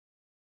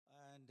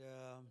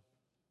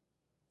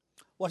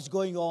what's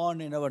going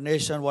on in our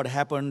nation, what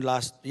happened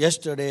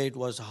yesterday. It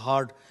was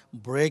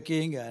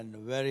heartbreaking and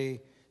very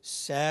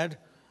sad.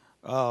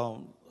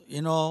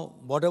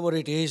 Whatever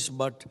it is,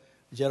 but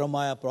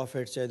Jeremiah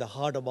prophet said, the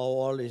heart above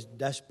all is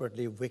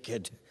desperately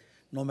wicked,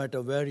 no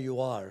matter where you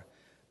are.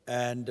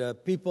 And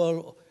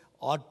people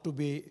ought to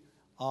be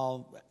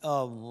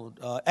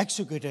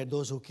executed,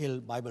 those who kill,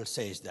 Bible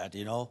says that,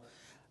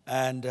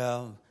 And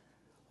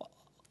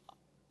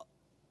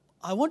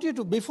I want you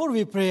to, before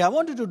we pray, I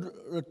want you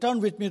to turn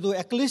with me to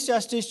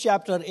Ecclesiastes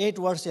chapter 8,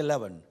 verse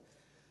 11.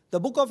 The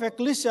book of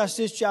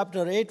Ecclesiastes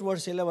chapter 8,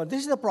 verse 11.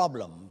 This is the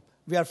problem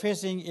we are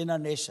facing in our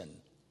nation.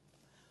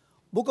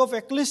 Book of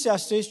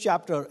Ecclesiastes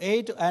chapter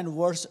 8 and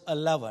verse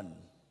 11.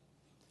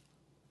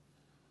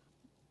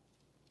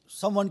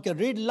 Someone can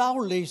read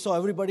loudly so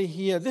everybody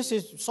hear. This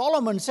is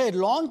Solomon said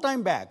long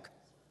time back.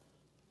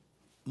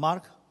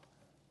 Mark,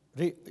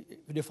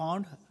 you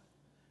found?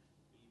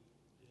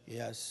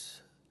 Yes.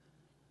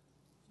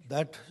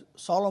 That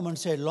Solomon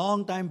said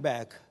long time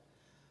back,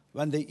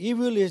 when the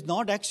evil is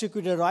not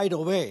executed right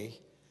away,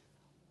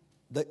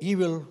 the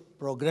evil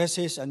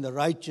progresses and the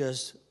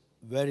righteous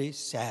very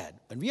sad.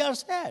 And we are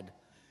sad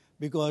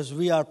because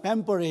we are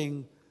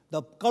pampering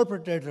the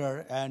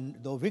perpetrator, and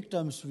the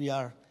victims we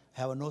have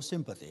no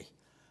sympathy.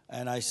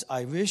 And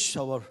I wish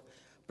our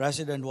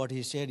president, what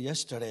he said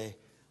yesterday,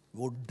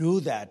 would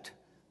do that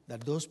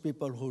those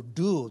people who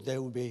do, they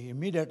will be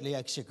immediately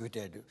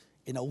executed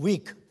in a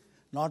week.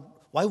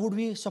 Why would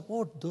we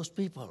support those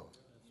people?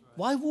 Right.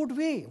 Why would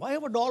we? Why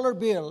have a dollar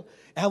bill,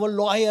 have a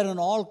lawyer and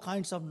all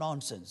kinds of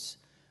nonsense?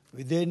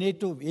 They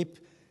need to,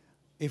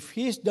 if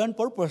he's done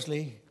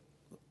purposely,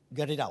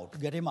 get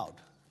him out.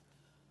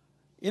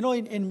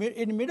 In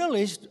Middle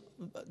East,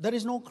 there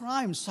is no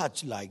crime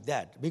such like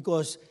that,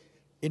 because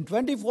in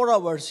 24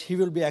 hours, he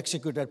will be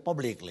executed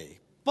publicly.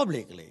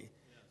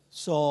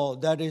 So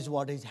that is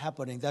what is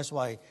happening. That's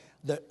why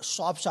the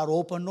shops are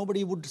open.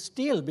 Nobody would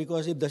steal,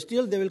 because if they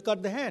steal, they will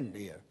cut the hand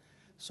here.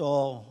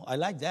 So I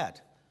like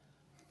that.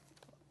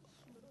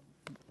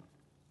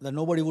 That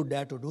nobody would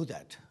dare to do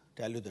that,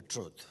 tell you the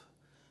truth.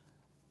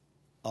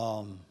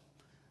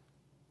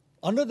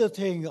 Another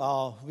thing,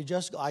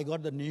 I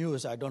got the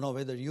news. I don't know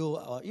whether you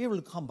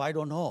will come, I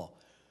don't know.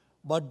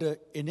 But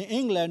in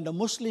England, the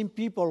Muslim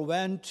people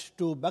went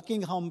to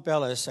Buckingham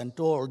Palace and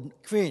told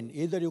Queen,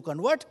 either you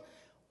convert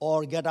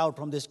or get out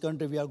from this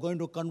country. We are going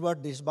to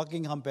convert this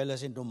Buckingham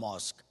Palace into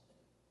mosque.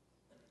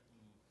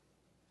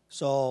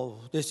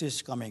 So this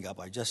is coming up.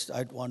 I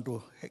want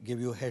to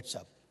give you a heads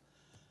up.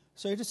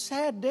 So it is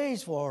sad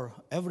days for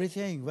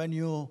everything when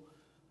you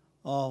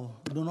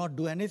do not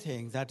do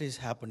anything that is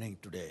happening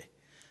today.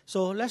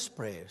 So let's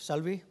pray,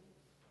 shall we?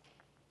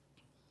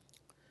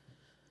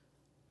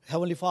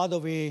 Heavenly Father,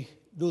 we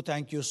do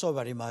thank you so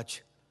very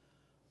much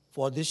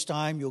for this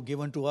time you've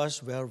given to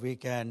us where we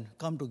can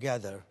come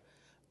together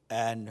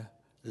and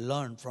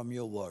learn from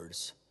your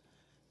words.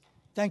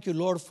 Thank you,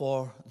 Lord,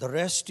 for the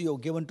rest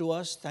you've given to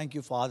us. Thank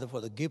you, Father, for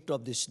the gift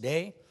of this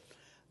day.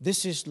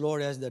 This is,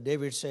 Lord, as the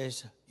David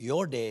says,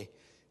 your day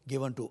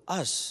given to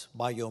us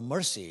by your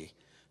mercy,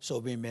 so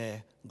we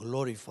may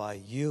glorify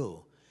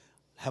you.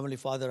 Heavenly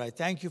Father, I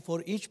thank you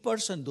for each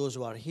person, those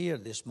who are here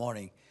this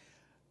morning.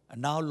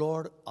 And now,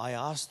 Lord, I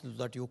ask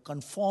that you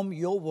conform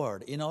your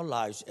word in our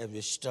lives as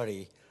we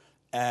study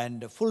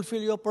and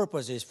fulfill your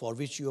purposes for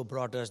which you have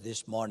brought us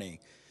this morning.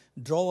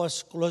 Draw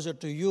us closer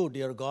to you,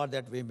 dear God,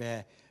 that we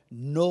may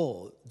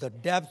know the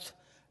depth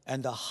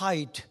and the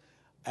height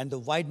and the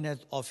wideness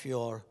of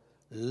your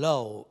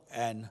love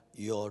and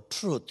your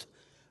truth.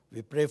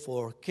 We pray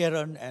for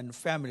Karen and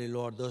family,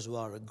 Lord, those who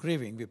are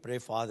grieving. We pray,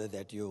 Father,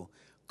 that you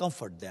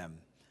comfort them.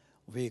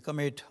 We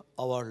commit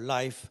our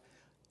life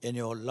in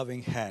your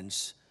loving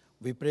hands.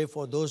 We pray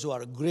for those who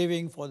are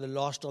grieving for the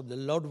loss of the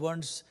loved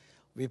ones.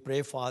 We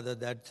pray, Father,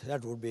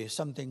 that would be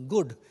something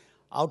good.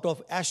 Out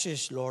of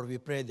ashes, Lord, we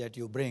pray that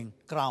you bring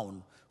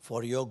crown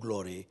for your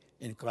glory.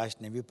 In Christ's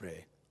name we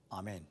pray.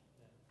 Amen.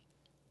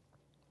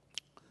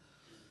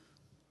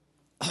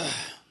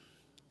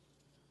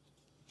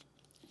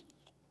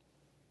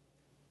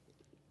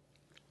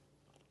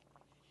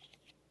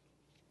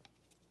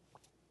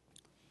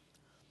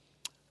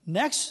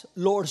 Next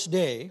Lord's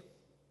Day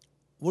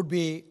would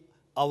be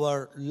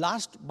our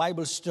last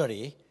Bible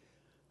study.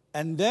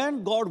 And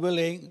then, God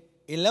willing,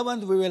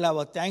 11th we will have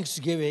a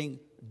Thanksgiving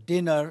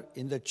dinner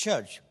in the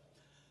church.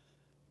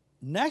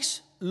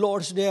 Next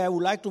Lord's Day, I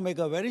would like to make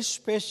a very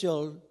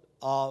special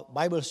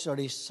Bible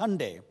study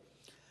Sunday.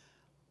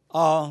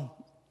 I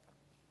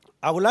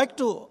would like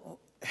to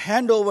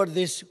hand over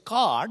this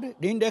card,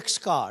 the index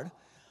card.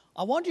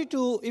 I want you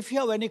to, if you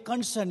have any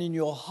concern in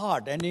your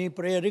heart, any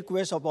prayer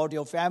request about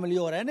your family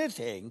or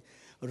anything,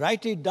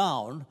 write it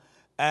down.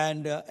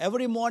 And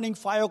every morning,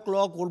 5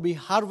 o'clock, will be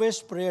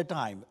harvest prayer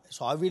time.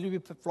 So I will be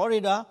in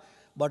Florida,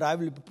 but I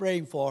will be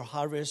praying for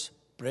harvest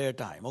prayer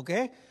time,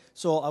 okay?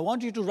 So I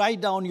want you to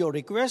write down your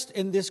request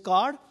in this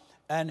card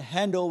and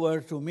hand over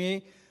to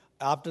me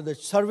after the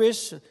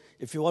service.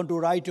 If you want to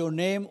write your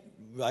name,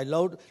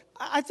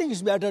 I think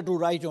it's better to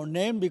write your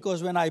name,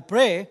 because when I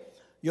pray,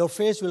 your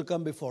face will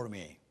come before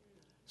me.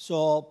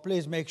 So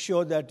please make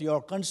sure that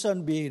your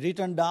concern be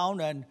written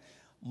down, and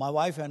my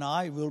wife and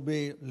I will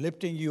be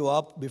lifting you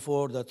up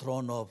before the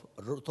throne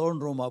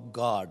room of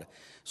God.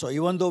 So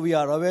even though we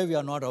are away, we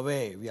are not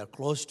away. We are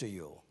close to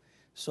you.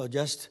 So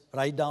just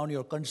write down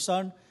your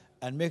concern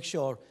and make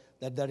sure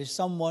that there is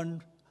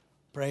someone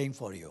praying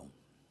for you.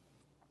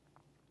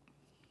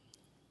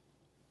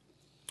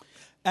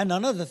 And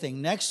another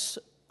thing, next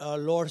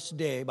Lord's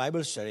Day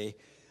Bible study,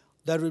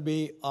 there will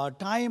be a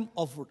time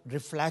of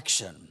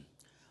reflection.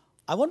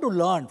 I want to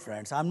learn,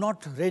 friends. I'm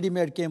not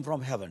ready-made came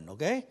from heaven,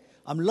 okay?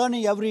 I'm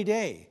learning every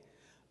day.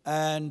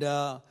 And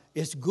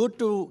it's good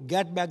to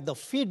get back the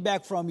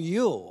feedback from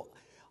you.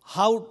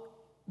 How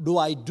do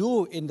I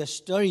do in the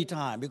study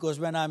time? Because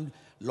when I'm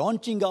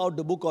launching out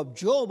the book of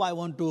Job, I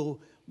want to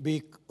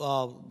be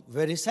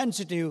very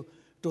sensitive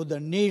to the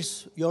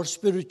needs, your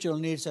spiritual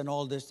needs and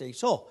all these things.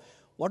 So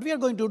what we are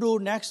going to do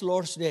next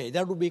Lord's Day,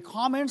 there will be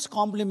comments,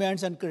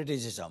 compliments, and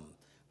criticism.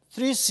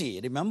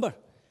 3C, remember?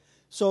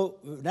 So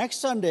next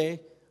Sunday,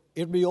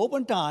 it will be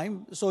open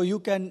time, so you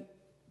can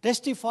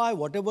testify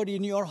whatever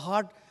in your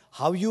heart,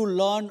 how you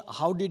learn,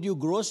 how did you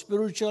grow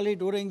spiritually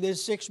during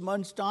this 6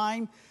 months'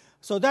 time.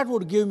 So that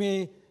would give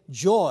me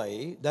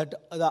joy that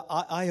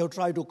I have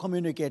tried to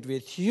communicate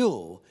with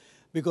you,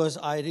 because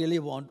I really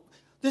want.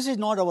 This is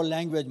not our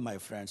language, my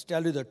friends,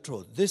 tell you the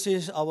truth. This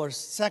is our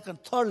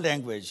third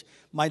language,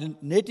 my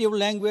native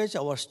language,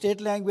 our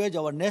state language,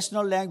 our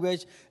national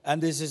language,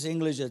 and this is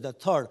English as the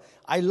third.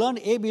 I learned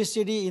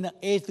ABCD in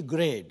 8th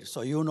grade,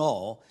 so you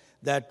know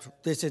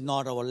that this is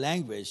not our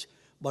language.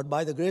 But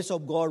by the grace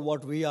of God,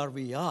 what we are,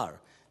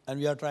 and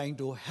we are trying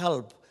to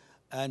help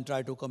and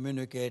try to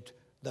communicate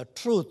the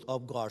truth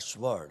of God's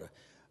word.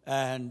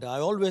 And I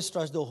always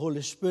trust the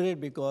Holy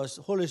Spirit, because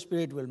Holy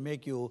Spirit will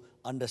make you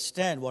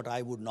understand what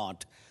I would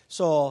not.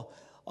 So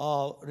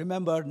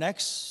remember,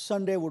 next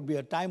Sunday would be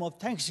a time of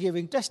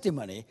Thanksgiving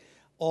testimony,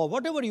 or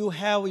whatever you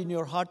have in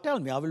your heart, tell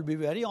me. I will be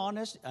very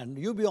honest, and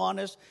you be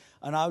honest,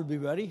 and I will be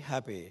very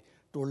happy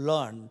to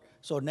learn.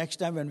 So next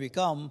time when we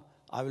come,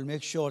 I will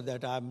make sure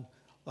that I'm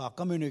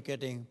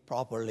communicating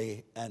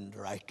properly and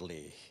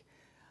rightly.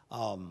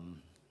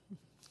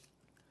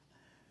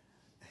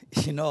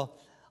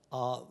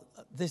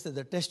 This is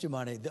the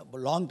testimony. A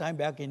long time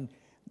back we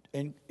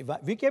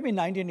came in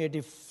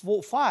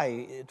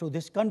 1985 to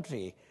this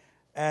country,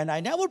 and I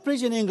never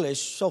preached in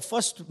English. So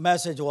first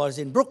message was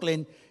in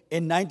Brooklyn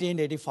in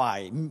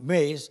 1985,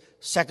 May's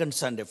second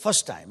Sunday,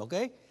 first time,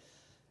 okay?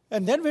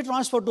 And then we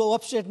transferred to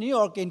upstate New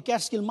York in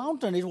Catskill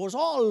Mountain. It was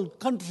all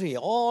country,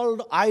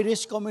 all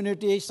Irish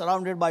community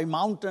surrounded by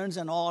mountains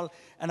and all,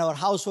 and our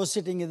house was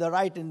sitting in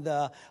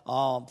the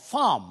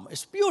farm.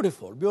 It's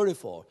beautiful,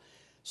 beautiful.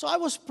 So I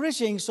was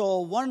preaching, so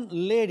one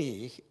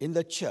lady in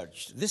the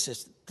church, this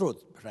is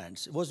truth,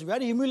 friends, it was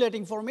very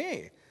humiliating for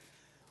me.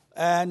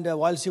 And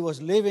while she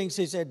was leaving,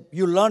 she said,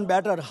 "You learn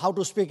better how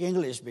to speak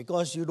English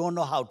because you don't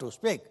know how to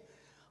speak."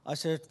 I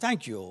said,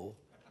 "Thank you."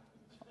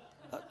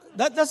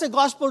 That's a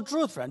gospel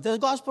truth, friend. That's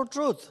gospel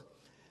truth.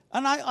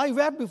 And I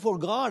wept before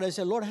God. I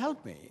said, "Lord,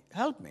 help me,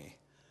 help me."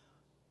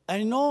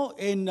 And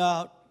in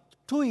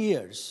 2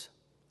 years,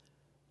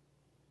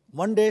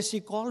 one day she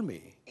called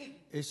me.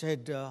 He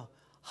said,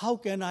 "How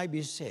can I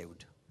be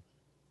saved?"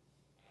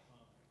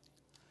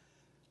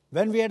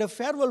 When we had a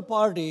farewell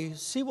party,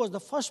 she was the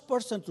first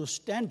person to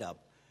stand up.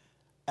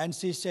 And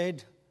she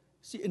said,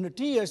 in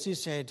tears, she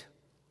said,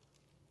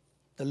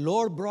 "The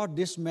Lord brought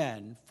this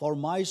man for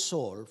my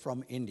soul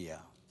from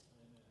India.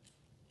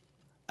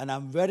 And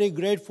I'm very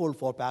grateful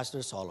for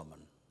Pastor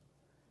Solomon."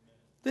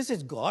 This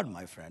is God,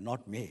 my friend,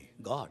 not me,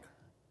 God.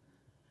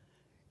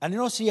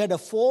 And she had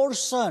 4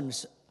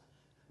 sons.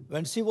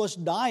 When she was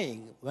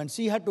dying, when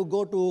she had to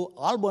go to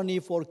Albany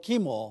for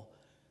chemo,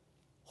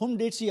 whom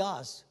did she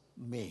ask?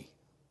 Me.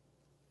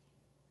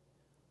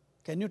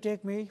 "Can you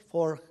take me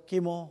for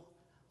chemo?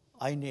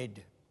 I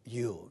need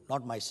you,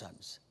 not my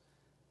sons."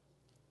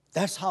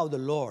 That's how the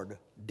Lord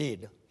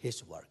did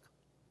his work.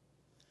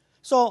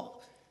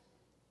 So,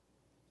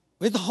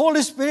 with the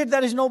Holy Spirit,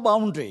 there is no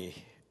boundary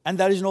and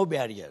there is no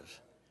barrier.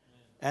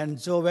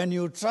 And so when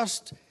you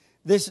trust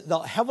this, the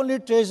heavenly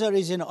treasure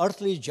is in an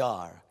earthly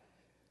jar.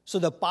 So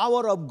the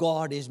power of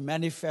God is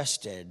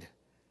manifested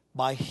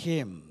by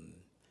him.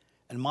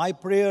 And my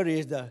prayer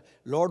is the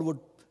Lord would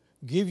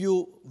give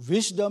you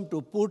wisdom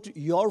to put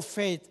your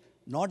faith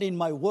not in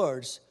my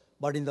words,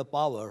 but in the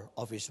power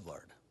of his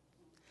word.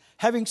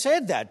 Having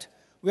said that,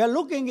 we are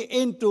looking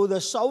into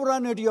the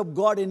sovereignty of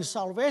God in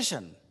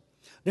salvation.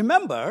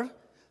 Remember,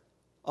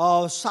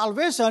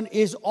 salvation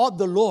is of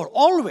the Lord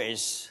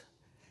always.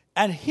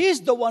 And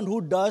he's the one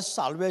who does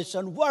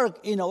salvation work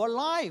in our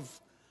life.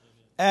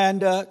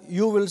 And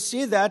you will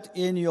see that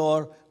in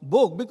your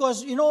book.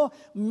 Because,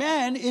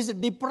 man is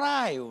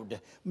deprived.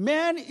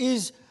 Man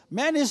is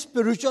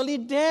spiritually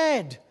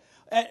dead.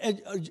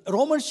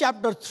 Romans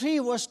chapter 3,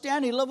 verse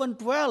 10, 11,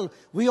 12.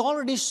 We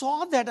already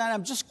saw that, and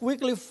I'm just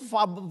quickly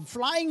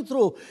flying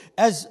through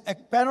as a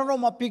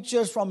panorama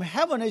pictures from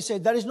heaven. He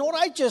said, there is no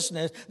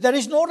righteousness, there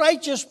is no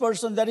righteous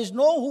person, there is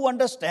no who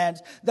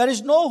understands, there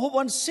is no who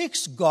one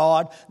seeks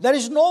God, there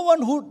is no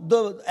one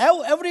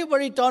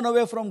everybody turned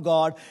away from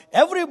God,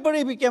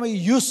 everybody became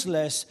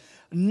useless.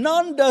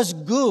 None does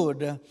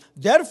good.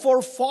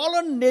 Therefore,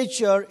 fallen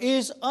nature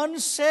is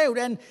unsaved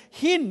and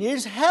he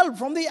needs help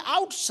from the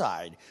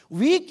outside.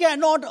 We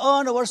cannot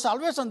earn our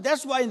salvation.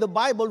 That's why in the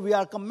Bible we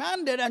are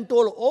commanded and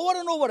told over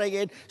and over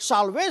again,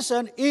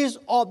 salvation is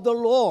of the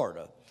Lord.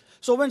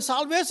 So when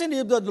salvation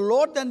is of the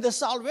Lord, then the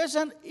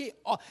salvation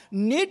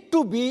need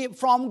to be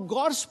from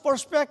God's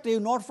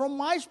perspective, not from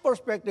my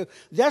perspective.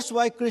 That's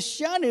why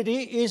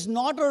Christianity is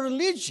not a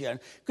religion.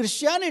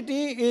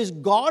 Christianity is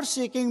God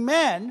seeking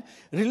man.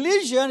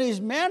 Religion is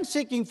man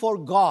seeking for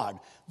God.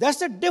 That's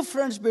the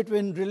difference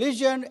between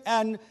religion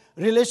and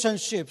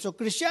relationship. So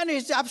Christianity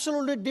is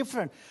absolutely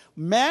different.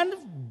 Man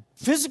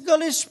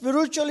physically,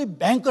 spiritually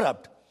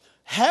bankrupt.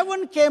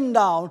 Heaven came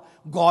down,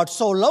 God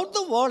so loved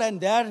the world, and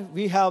there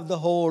we have the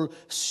whole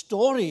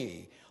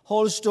story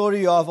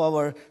of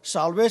our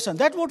salvation.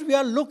 That's what we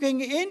are looking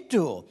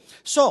into.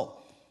 So,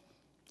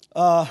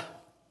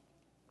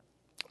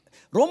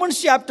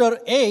 Romans chapter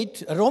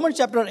 8,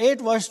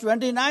 verse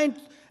 29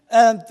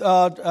 and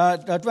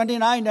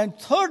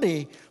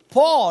 30,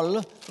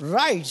 Paul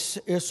writes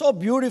so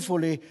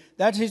beautifully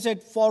that he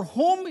said, for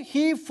whom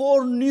he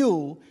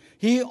foreknew,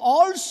 he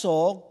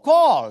also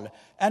called.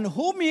 And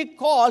whom he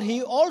called,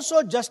 he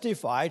also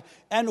justified.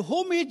 And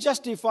whom he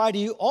justified,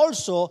 he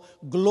also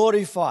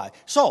glorified.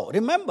 So,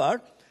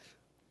 remember,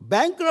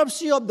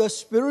 bankruptcy of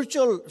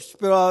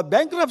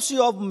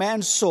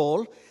man's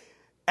soul,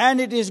 and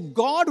it is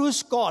God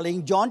who's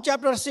calling. John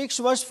chapter 6,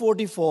 verse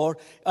 44,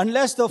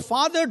 unless the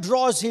Father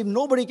draws him,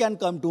 nobody can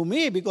come to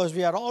me because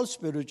we are all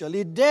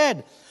spiritually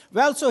dead.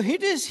 Well, so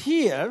it is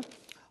here,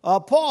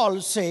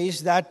 Paul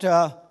says that...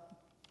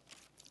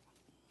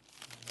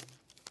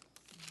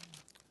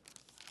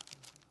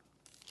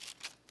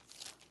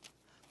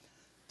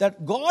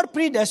 that God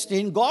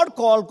predestined, God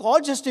called,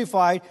 God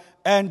justified,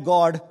 and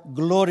God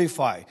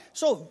glorified.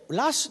 So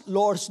last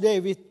Lord's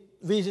Day, we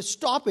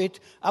stop it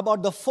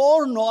about the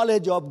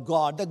foreknowledge of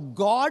God. The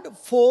God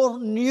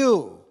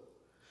foreknew.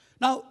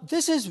 Now,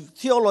 this is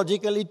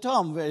theologically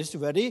termed. It's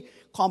very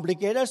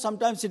complicated.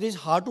 Sometimes it is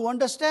hard to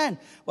understand.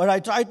 But I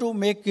try to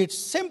make it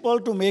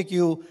simple to make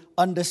you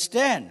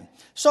understand.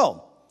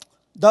 So,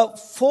 the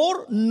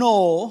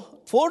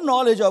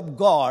foreknowledge of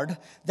God,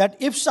 that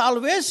if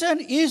salvation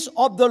is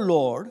of the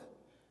Lord,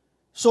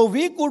 so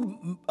we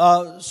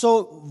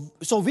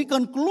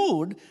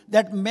conclude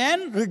that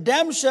man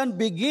redemption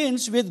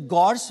begins with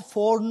God's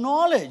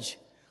foreknowledge.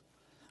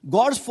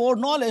 God's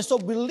foreknowledge. So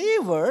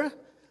believer,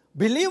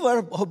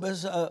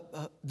 the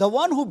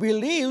one who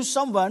believes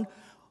someone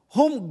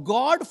whom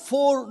God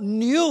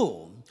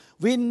foreknew.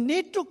 We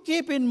need to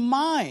keep in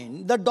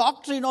mind the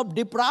doctrine of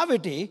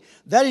depravity.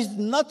 There is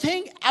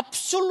nothing,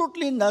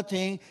 absolutely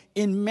nothing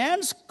in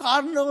man's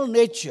carnal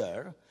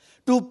nature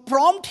to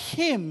prompt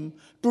him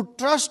to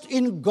trust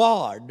in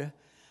God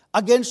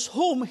against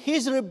whom he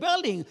is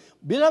rebelling.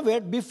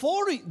 Beloved,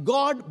 before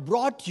God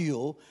brought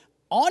you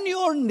on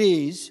your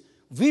knees,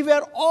 we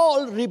were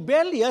all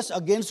rebellious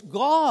against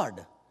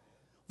God.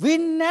 We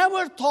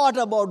never thought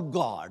about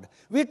God.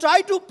 We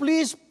try to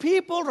please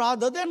people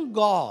rather than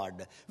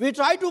God. We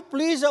try to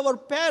please our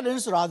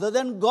parents rather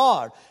than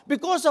God.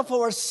 Because of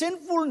our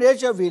sinful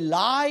nature, we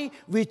lie,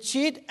 we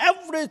cheat,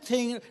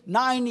 everything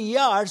 9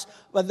 yards.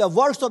 But the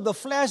works of the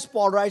flesh,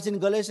 Paul writes in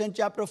Galatians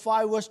chapter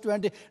 5, verse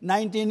 20,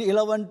 19,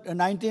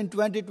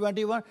 20,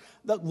 21.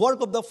 The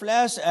work of the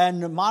flesh,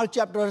 and Mark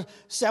chapter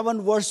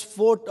 7, verse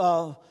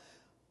 4,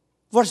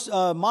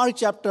 Mark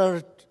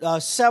chapter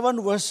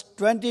 7 verse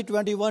 20,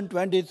 21,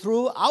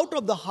 23, out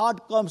of the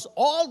heart comes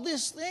all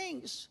these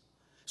things.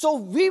 So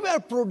we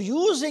were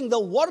producing the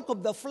work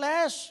of the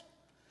flesh.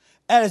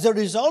 And as a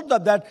result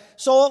of that,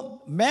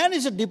 so man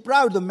is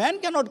deprived. The man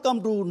cannot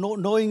come to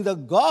knowing the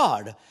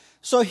God.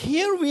 So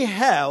here we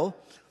have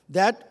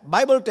that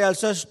Bible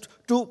tells us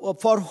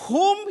for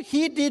whom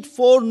he did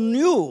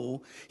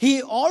foreknew,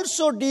 he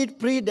also did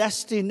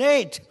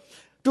predestinate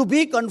to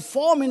be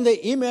conformed in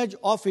the image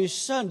of his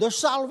Son. The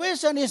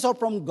salvation is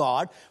from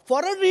God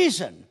for a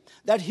reason,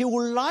 that he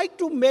would like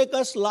to make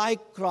us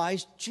like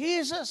Christ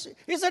Jesus.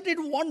 Isn't it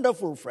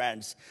wonderful,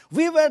 friends?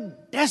 We were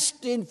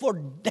destined for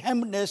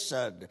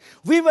damnation.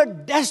 We were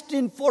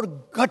destined for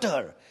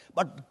gutter.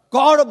 But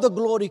God of the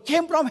glory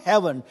came from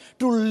heaven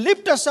to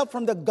lift us up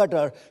from the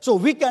gutter so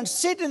we can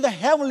sit in the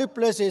heavenly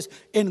places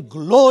in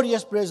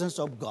glorious presence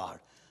of God.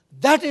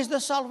 That is the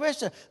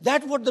salvation.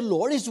 That's what the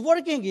Lord is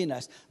working in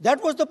us.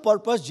 That was the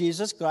purpose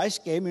Jesus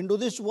Christ came into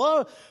this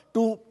world,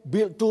 to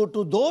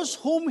those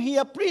whom he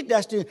had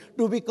predestined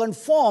to be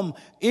conformed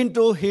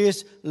into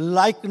his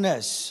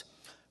likeness,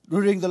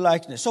 during the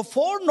likeness. So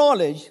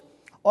foreknowledge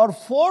or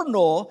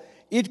foreknow,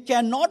 it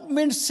cannot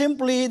mean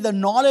simply the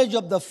knowledge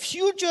of the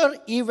future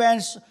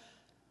events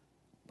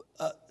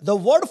the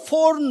word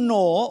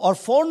foreknow or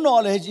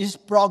foreknowledge is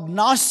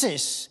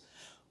prognosis.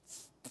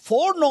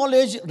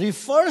 Foreknowledge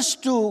refers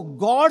to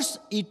God's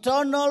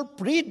eternal,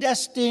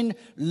 predestined,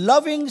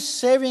 loving,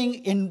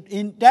 saving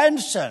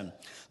intention.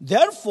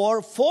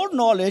 Therefore,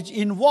 foreknowledge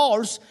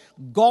involves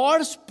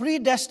God's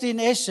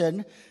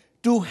predestination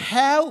to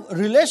have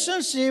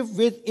relationship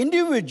with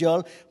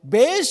individual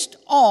based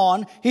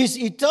on his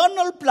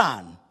eternal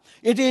plan.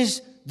 It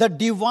is the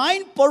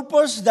divine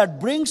purpose that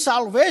brings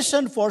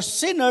salvation for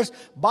sinners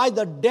by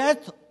the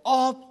death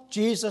of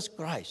Jesus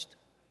Christ.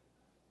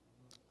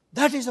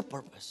 That is the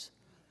purpose.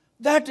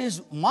 That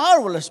is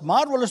marvelous,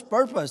 marvelous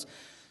purpose.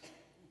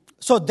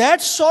 So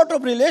that sort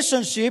of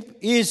relationship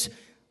is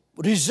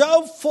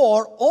reserved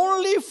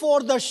only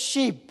for the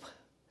sheep.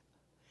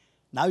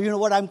 Now you know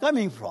what I'm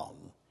coming from.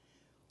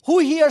 Who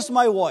hears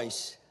my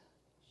voice?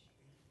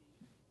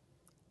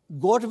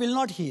 Goat will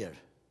not hear.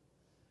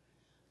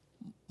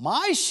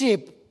 My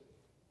sheep,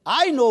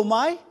 I know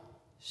my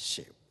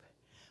sheep.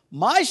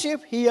 My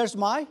sheep hears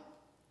my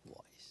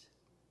voice.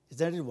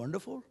 Isn't it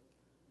wonderful?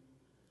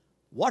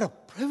 What a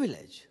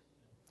privilege.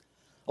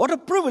 What a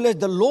privilege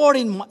the Lord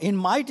in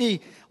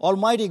mighty,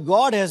 almighty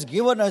God has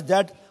given us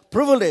that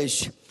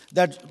privilege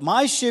that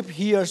my sheep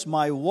hears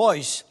my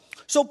voice.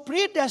 So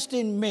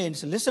predestined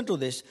means, listen to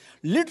this,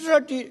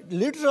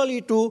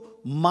 literally to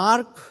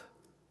mark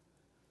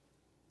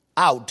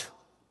out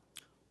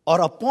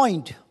or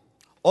appoint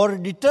or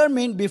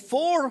determine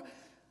beforehand.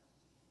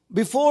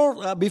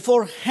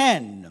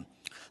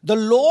 The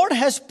Lord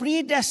has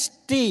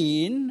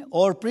predestined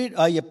or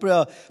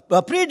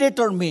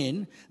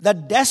predetermined the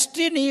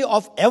destiny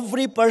of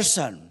every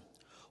person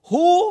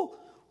who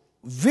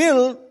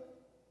will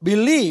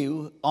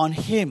believe on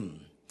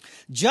him.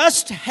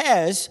 Just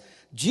as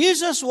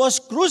Jesus was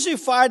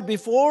crucified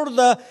before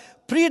the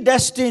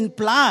predestined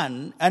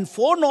plan and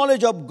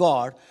foreknowledge of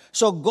God,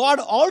 so God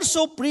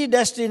also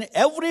predestined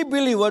every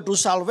believer to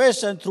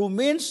salvation through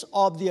means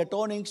of the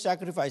atoning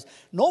sacrifice.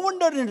 No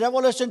wonder in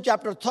Revelation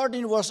chapter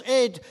 13 verse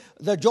 8,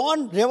 the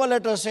John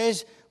Revelator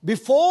says,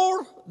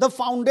 before the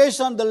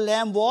foundation the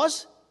Lamb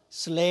was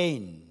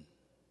slain.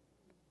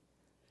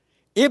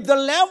 If the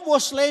Lamb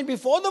was slain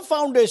before the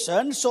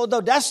foundation, so the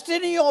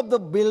destiny of the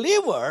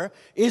believer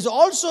is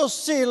also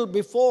sealed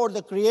before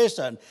the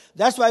creation.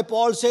 That's why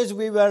Paul says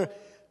before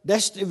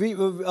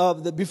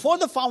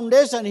the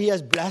foundation, he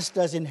has blessed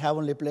us in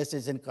heavenly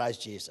places in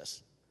Christ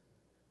Jesus.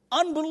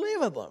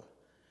 Unbelievable.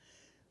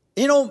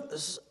 You know,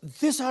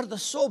 these are the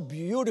so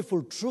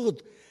beautiful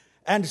truth,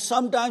 and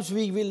sometimes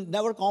we will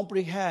never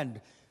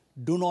comprehend.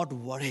 Do not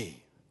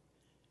worry.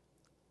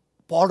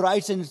 Paul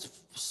writes in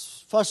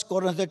 1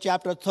 Corinthians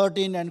chapter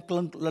 13 and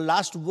the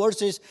last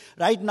verses,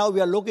 right now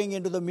we are looking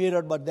into the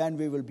mirror, but then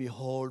we will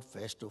behold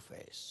face to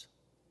face.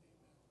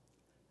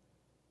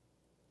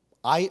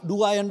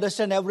 Do I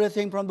understand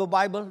everything from the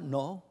Bible?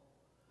 No.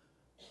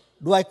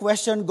 Do I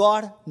question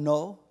God?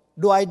 No.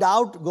 Do I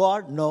doubt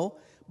God? No.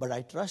 But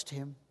I trust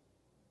him.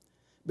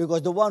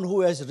 Because the one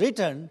who has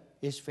written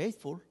is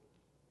faithful.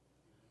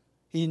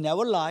 He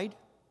never lied.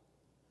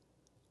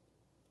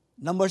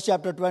 Numbers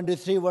chapter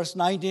 23 verse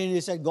 19,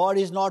 he said, God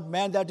is not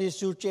man that he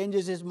should change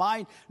his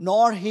mind,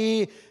 nor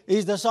he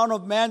is the son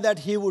of man that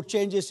he would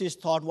change his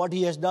thought. What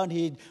he has done,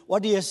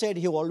 what he has said,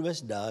 he always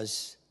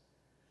does.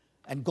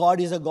 And God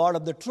is a God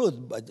of the truth.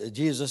 But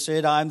Jesus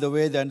said, I am the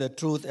way and the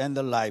truth and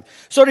the life.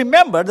 So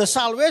remember, the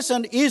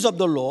salvation is of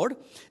the Lord,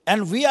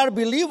 and we are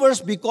believers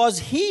because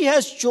he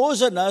has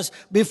chosen us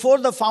before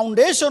the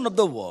foundation of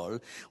the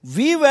world.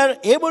 We were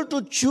able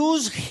to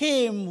choose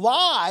him.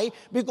 Why?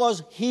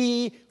 Because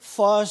he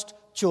first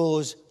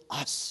chose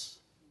us.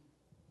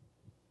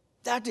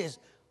 That is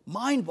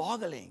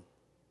mind-boggling.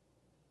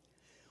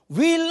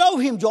 We love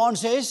him, John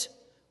says.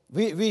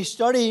 We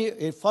study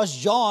in 1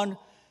 John.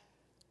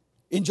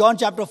 In John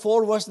chapter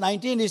 4 verse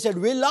 19, he said,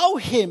 we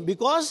love him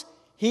because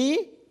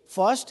he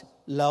first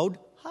loved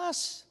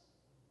us.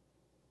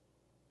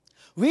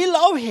 We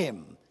love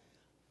him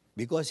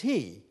because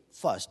he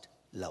first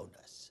loved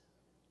us.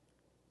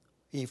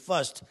 He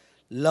first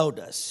loved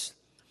us.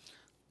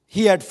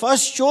 He had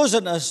first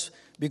chosen us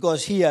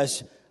because he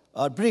has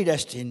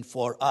predestined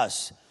for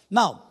us.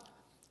 Now,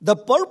 the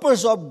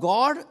purpose of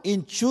God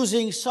in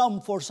choosing some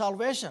for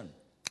salvation.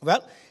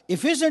 Well,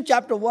 Ephesians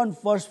chapter 1,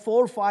 verse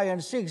 4, 5,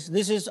 and 6,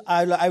 this is,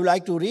 I would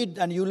like to read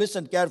and you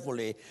listen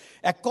carefully.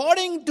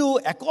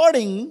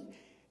 According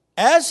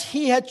as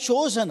he had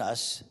chosen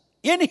us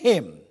in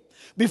him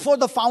before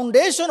the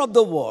foundation of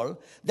the world,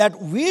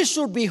 that we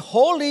should be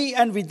holy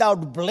and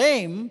without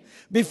blame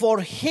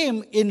before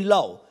him in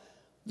love.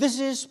 This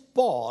is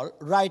Paul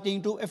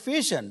writing to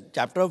Ephesians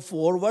chapter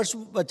 1,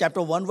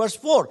 verse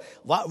 4,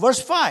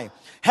 verse 5.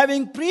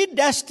 Having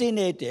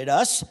predestinated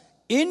us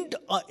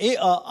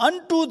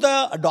unto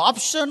the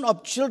adoption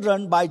of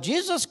children by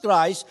Jesus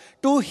Christ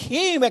to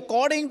him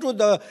according to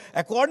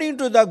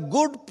the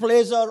good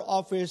pleasure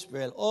of his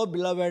will. Oh,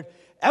 beloved,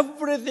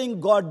 everything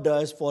God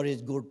does for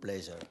his good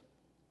pleasure.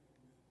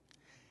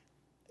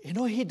 You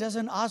know, he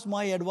doesn't ask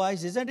my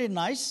advice. Isn't it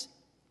nice?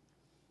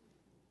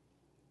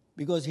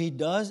 because he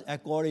does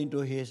according to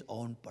his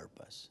own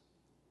purpose.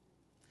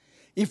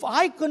 If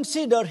I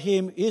consider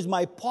him is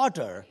my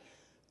potter,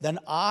 then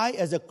I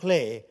as a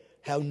clay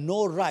have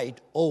no right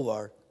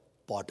over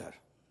potter.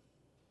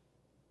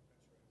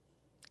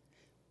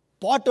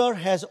 Potter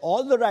has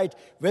all the right.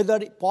 Whether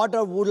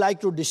Potter would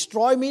like to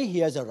destroy me, he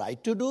has a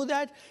right to do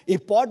that.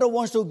 If Potter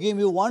wants to give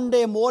me one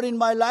day more in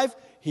my life,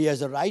 he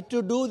has a right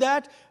to do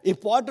that.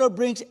 If Potter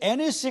brings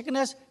any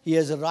sickness, he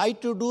has a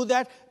right to do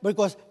that.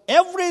 Because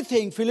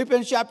everything,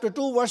 Philippians chapter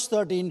 2, verse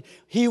 13,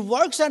 he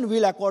works and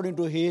will according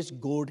to his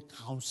good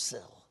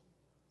counsel.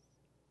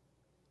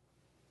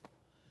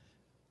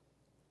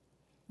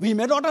 We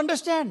may not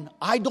understand.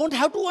 I don't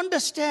have to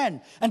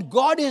understand. And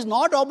God is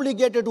not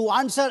obligated to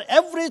answer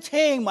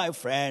everything, my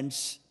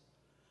friends.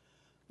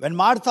 When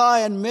Martha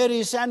and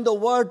Mary sent the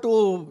word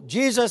to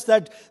Jesus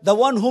that the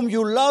one whom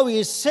you love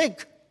is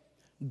sick,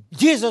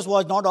 Jesus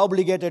was not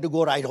obligated to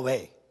go right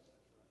away.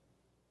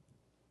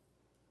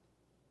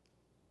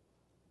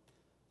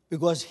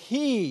 Because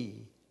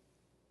he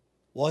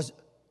was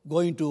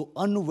going to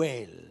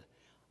unveil,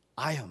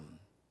 I am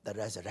the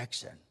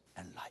resurrection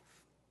and life.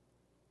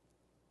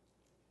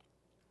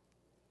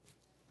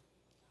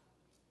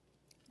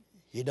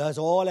 He does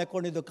all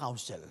according to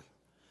counsel.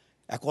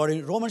 According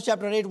to Romans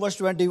chapter 8, verse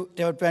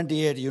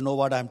 28, you know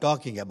what I'm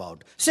talking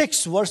about.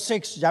 6, verse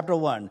 6, chapter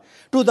 1.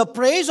 To the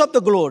praise of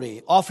the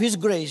glory of his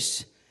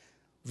grace,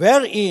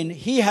 wherein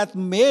he hath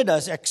made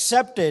us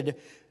accepted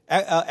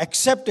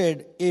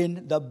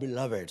in the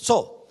beloved.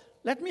 So,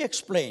 let me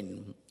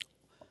explain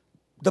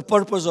the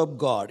purpose of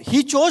God.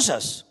 He chose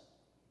us.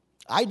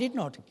 I did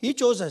not. He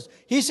chose us.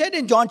 He said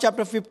in John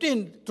chapter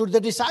 15 to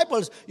the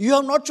disciples, you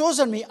have not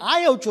chosen me, I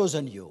have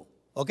chosen you.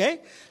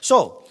 Okay?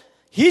 So,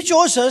 he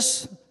chose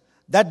us.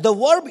 That the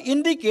verb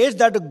indicates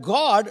that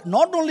God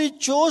not only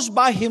chose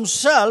by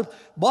himself,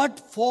 but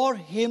for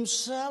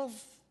himself.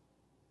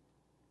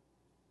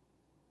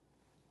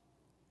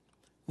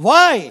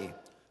 Why?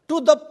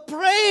 To the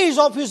praise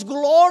of his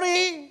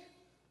glory.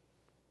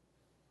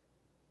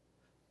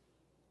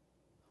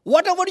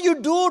 Whatever you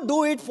do,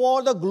 do it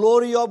for the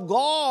glory of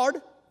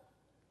God.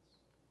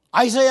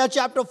 Isaiah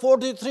chapter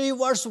 43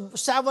 verse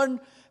 7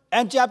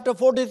 and chapter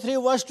 43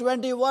 verse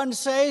 21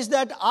 says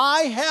that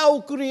I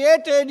have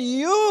created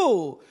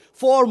you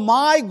for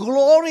my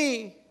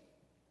glory.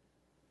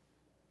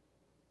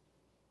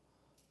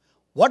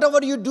 Whatever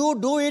you do,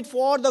 do it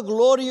for the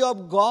glory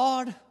of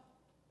God.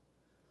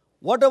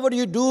 Whatever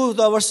you do,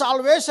 our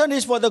salvation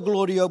is for the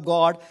glory of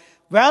God.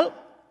 Well,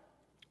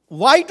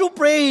 why to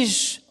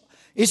praise?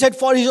 He said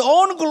for his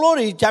own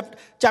glory,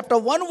 chapter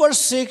 1 verse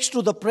 6,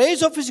 to the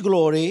praise of his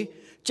glory.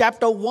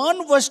 Chapter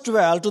 1 verse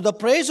 12, to the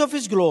praise of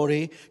his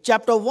glory.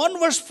 Chapter 1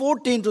 verse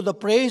 14, to the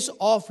praise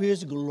of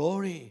his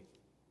glory.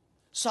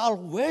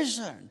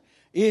 Salvation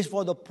is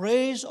for the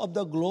praise of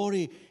the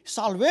glory.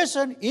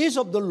 Salvation is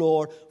of the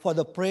Lord for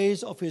the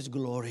praise of his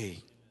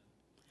glory.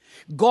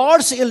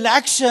 God's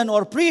election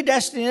or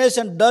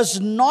predestination does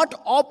not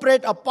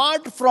operate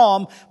apart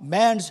from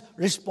man's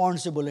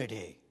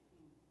responsibility.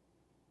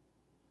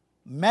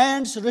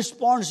 Man's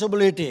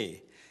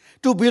responsibility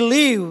to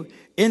believe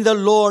in the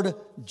Lord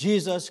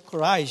Jesus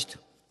Christ.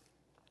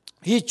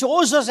 He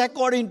chose us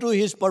according to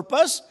his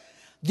purpose.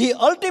 The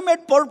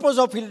ultimate purpose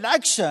of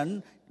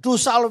election to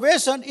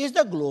salvation is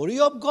the glory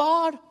of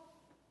God.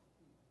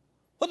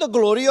 For the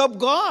glory of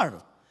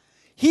God.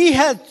 He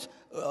hath,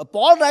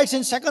 Paul writes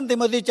in 2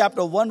 Timothy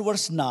chapter 1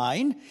 verse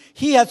 9,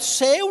 he hath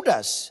saved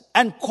us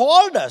and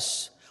called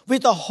us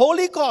with a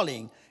holy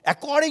calling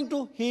according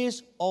to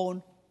his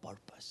own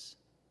purpose.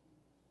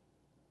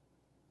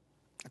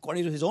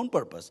 According to his own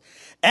purpose.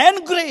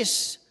 And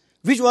grace,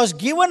 which was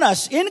given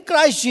us in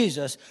Christ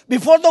Jesus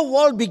before the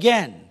world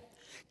began.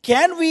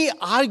 Can we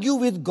argue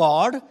with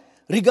God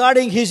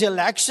regarding his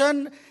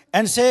election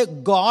and say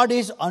God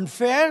is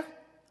unfair?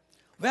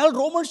 Well,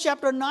 Romans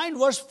chapter 9,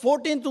 verse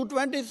 14 to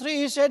 23,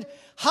 he said,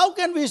 how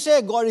can we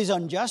say God is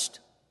unjust?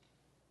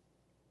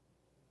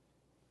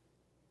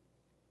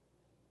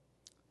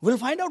 We'll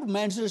find out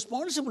man's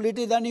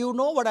responsibility, then you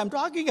know what I'm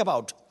talking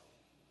about.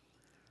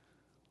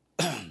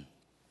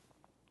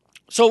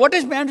 So what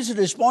is man's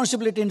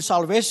responsibility in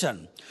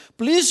salvation?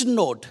 Please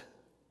note,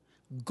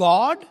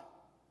 God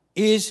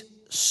is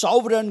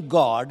sovereign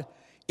God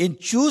in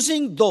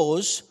choosing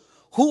those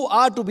who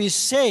are to be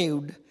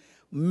saved.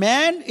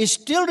 Man is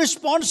still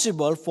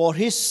responsible for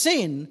his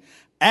sin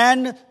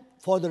and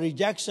for the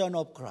rejection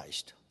of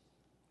Christ.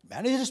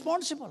 Man is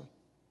responsible.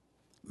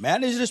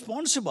 Man is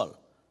responsible.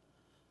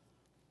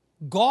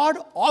 God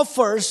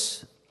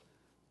offers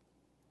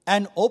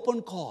an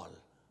open call.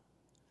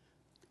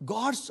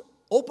 God's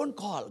open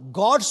call.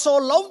 God so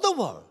loved the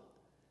world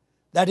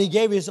that he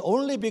gave his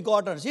only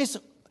begotten.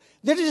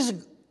 That is a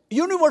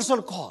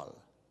universal call.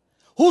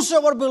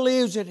 Whosoever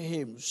believes in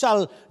him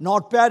shall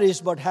not perish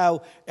but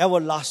have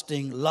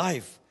everlasting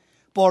life.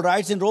 Paul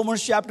writes in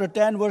Romans chapter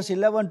 10 verse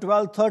 11,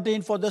 12,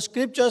 13, for the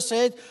scripture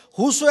says,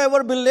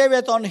 whosoever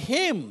believeth on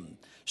him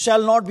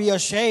shall not be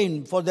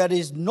ashamed, for there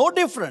is no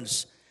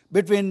difference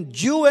between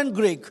Jew and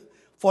Greek,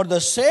 For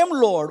the same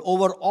Lord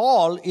over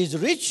all is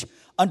rich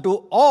unto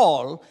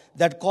all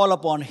that call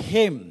upon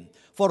him.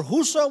 For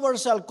whosoever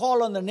shall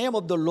call on the name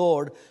of the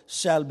Lord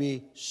shall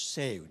be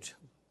saved.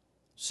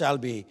 Shall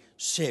be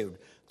saved.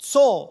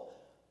 So,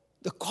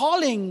 the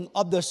calling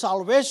of the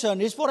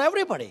salvation is for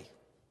everybody.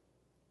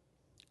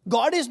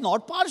 God is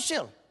not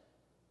partial.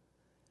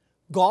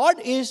 God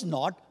is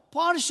not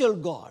partial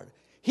God.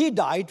 He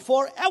died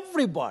for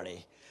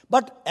everybody.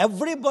 But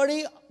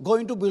everybody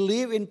going to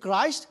believe in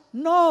Christ?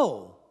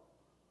 No.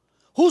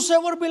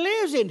 Whosoever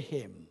believes in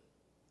him.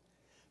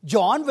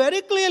 John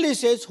very clearly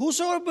says,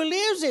 whosoever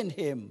believes in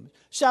him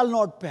shall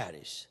not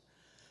perish.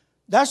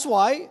 That's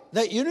why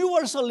the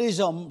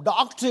universalism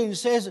doctrine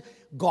says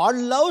God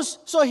loves,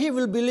 so he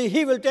will believe,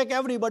 he will take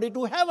everybody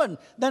to heaven.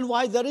 Then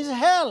why there is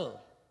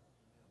hell?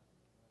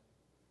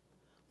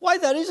 Why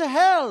there is a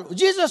hell?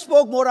 Jesus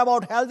spoke more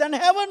about hell than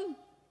heaven.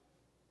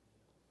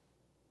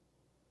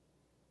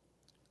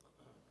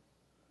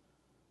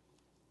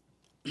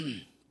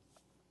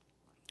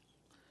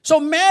 So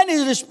man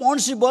is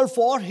responsible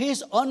for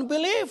his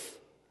unbelief.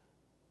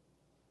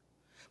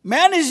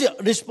 Man is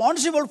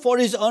responsible for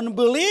his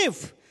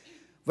unbelief.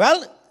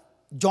 Well,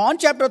 John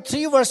chapter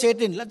 3 verse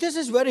 18. This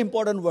is very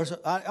important verse.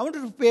 I want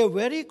you to pay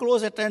very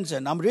close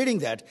attention. I'm reading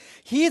that.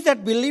 He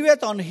that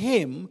believeth on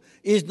him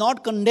is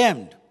not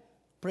condemned.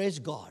 Praise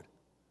God.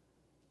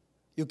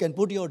 You can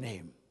put your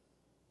name.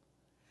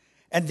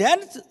 And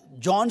then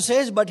John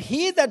says, but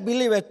he that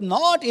believeth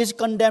not is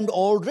condemned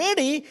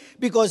already,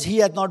 because he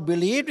hath not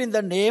believed in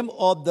the name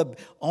of the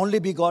only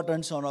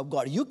begotten Son of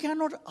God. You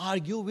cannot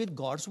argue with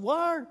God's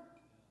word.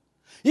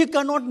 You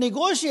cannot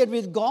negotiate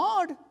with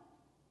God.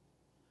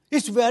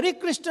 It's very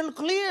crystal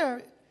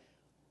clear.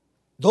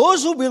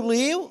 Those who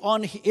believe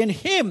in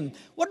him,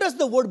 what does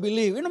the word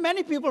believe? You know,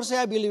 many people say,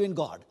 I believe in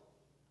God.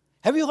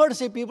 Have you heard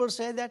people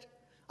say that?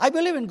 I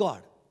believe in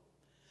God.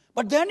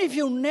 But then if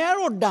you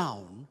narrow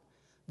down,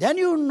 then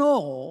you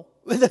know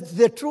whether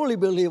they truly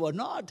believe or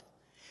not.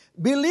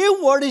 Believe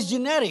word is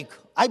generic.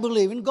 I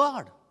believe in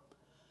God.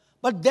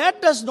 But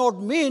that does not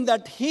mean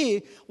that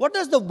what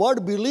does the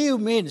word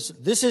believe means?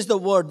 This is the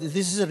word,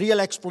 this is a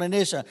real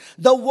explanation.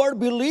 The word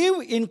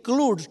believe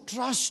includes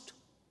trust,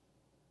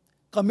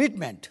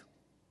 commitment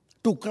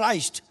to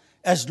Christ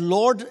as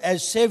Lord,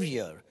 as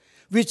Savior,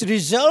 which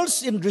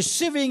results in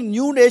receiving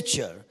new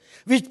nature,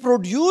 which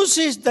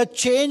produces the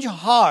changed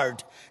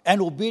heart and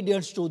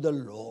obedience to the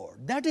Lord.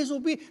 That is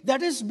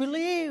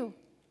believe.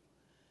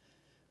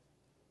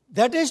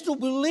 That is to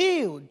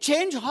believe.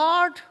 Change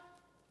heart.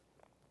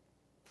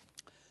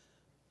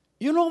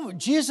 You know,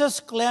 Jesus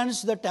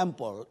cleansed the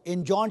temple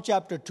in John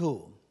chapter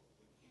 2.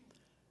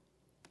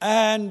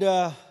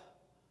 And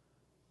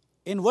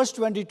in verse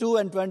 22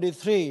 and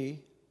 23,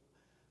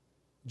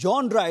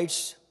 John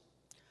writes,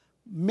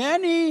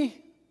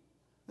 many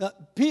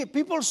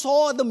people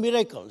saw the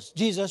miracles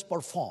Jesus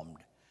performed.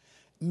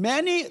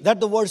 Many, that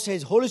the word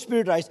says, Holy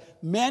Spirit writes,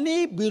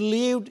 many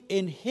believed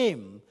in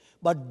him,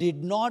 but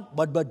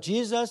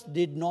Jesus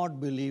did not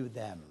believe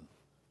them.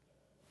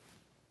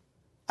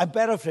 I'm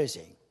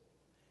paraphrasing.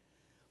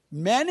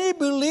 Many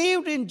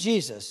believed in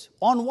Jesus.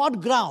 On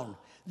what ground?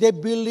 They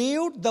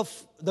believed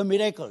the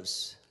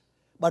miracles,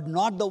 but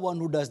not the one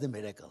who does the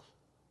miracle.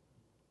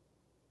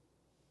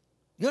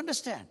 You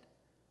understand?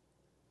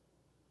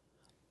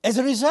 As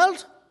a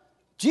result,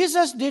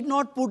 Jesus did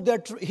not put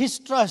his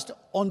trust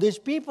on these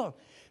people,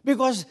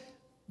 because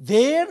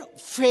their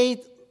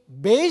faith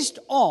based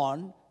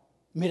on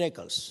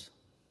miracles.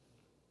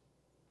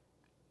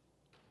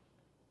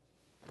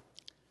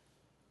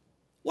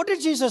 What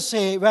did Jesus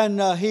say when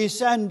he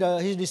sent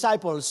his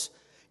disciples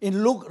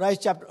in Luke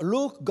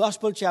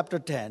Gospel chapter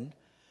 10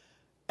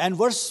 and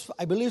verse,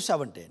 I believe,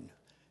 17?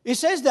 It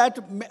says that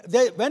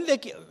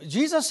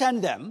Jesus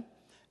sent them,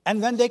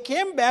 and when they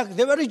came back,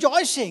 they were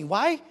rejoicing.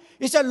 Why?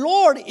 He said,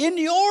 Lord, in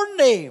your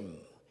name,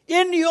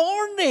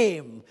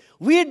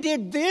 we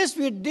did this,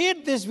 we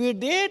did this, we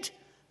did.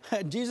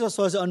 And Jesus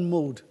was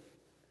unmoved.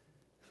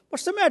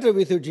 What's the matter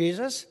with you,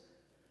 Jesus?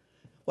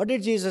 What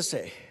did Jesus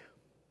say?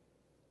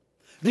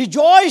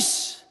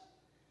 Rejoice!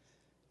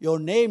 Your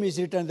name is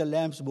written in the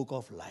Lamb's book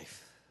of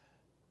life.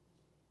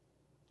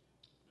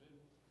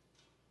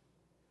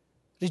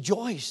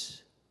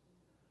 Rejoice.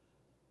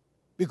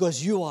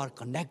 Because you are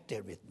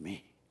connected with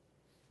me.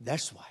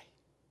 That's why.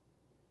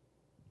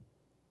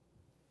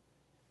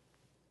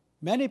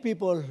 Many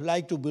people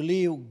like to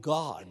believe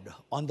God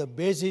on the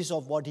basis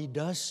of what he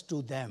does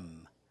to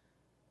them,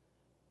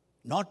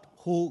 not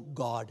who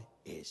God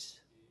is.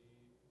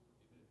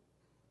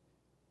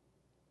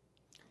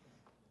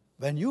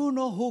 When you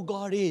know who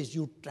God is,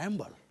 you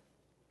tremble.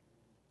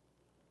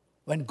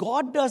 When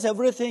God does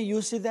everything,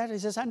 you see that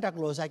he's a Santa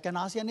Claus. I can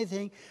ask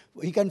anything.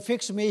 He can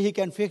fix me. He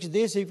can fix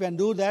this. He can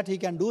do that. He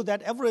can do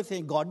that.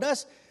 Everything God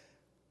does.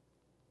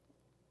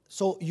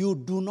 So you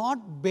do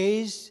not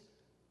base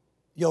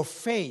your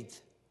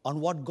faith on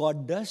what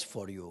God does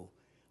for you,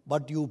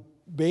 but you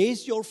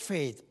base your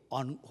faith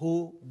on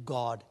who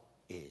God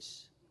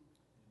is.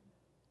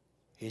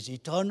 He's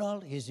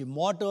eternal, He's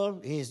immortal,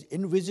 He is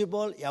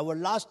invisible,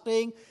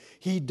 everlasting.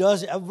 He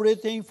does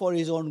everything for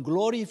His own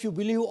glory. If you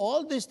believe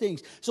all these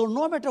things, so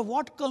no matter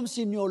what comes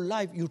in your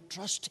life, you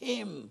trust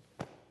Him.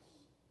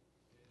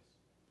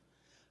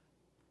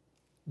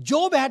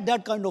 Job had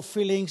that kind of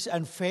feelings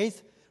and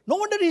faith. No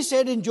wonder he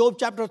said in Job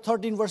chapter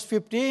 13, verse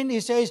 15,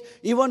 he says,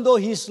 even though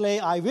He slay,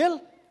 I will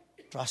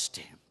trust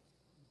Him.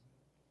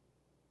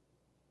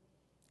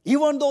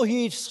 Even though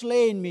He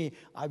slain me,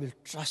 I will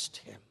trust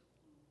Him.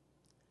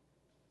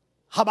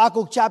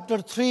 Habakkuk chapter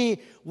 3,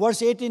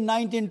 verse 18,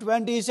 19,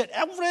 20, he said,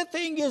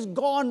 everything is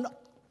gone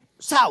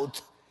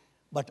south,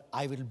 but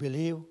I will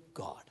believe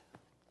God.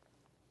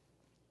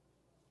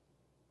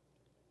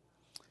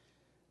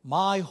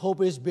 My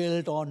hope is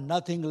built on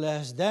nothing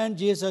less than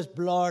Jesus'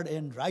 blood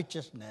and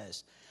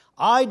righteousness.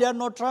 I dare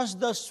not trust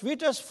the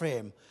sweetest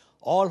frame,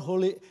 all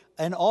holy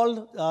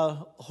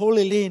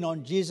lean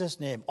on Jesus'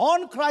 name.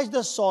 On Christ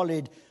the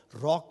solid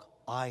rock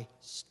I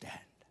stand.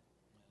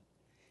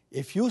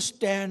 If you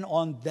stand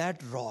on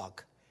that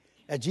rock,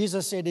 as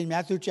Jesus said in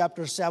Matthew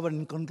chapter 7,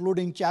 in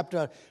concluding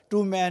chapter,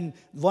 2 men,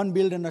 one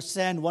built on a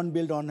sand, one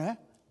built on a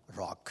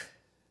rock.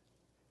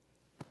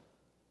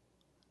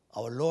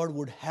 Our Lord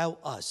would have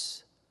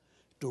us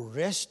to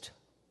rest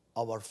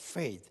our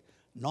faith,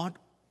 not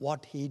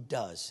what He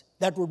does.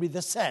 That would be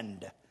the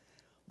sand,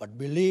 but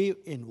believe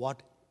in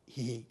what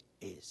He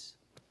is.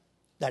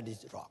 That is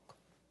the rock.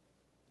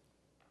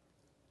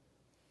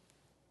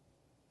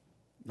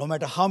 No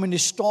matter how many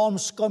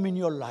storms come in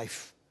your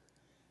life,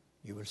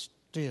 you will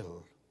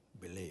still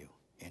believe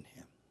in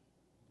Him.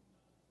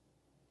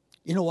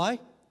 You know why?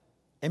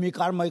 Amy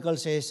Carmichael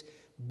says,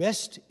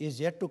 best is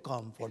yet to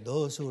come for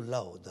those who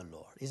love the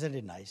Lord. Isn't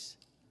it nice?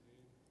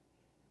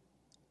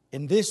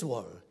 In this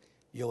world,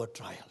 you have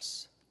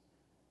trials.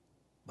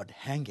 But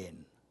hang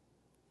in,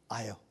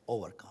 I have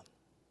overcome.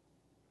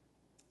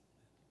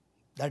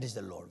 That is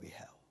the Lord we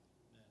have.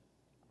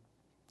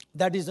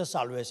 That is the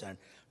salvation.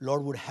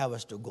 Lord would have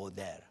us to go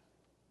there.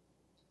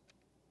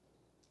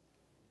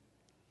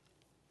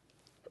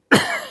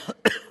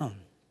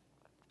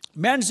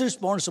 Man's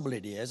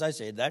responsibility, as I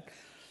said,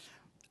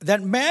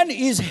 that man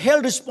is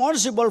held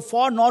responsible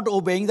for not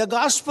obeying the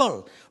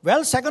gospel.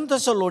 Well, 2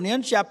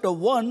 Thessalonians chapter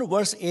 1,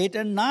 verse 8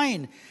 and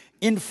 9.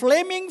 In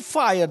flaming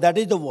fire, that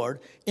is the word,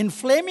 in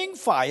flaming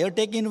fire,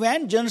 taking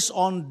vengeance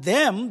on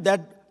them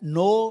that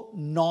know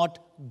not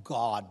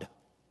God,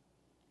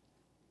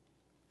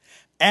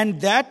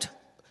 and that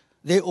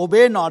they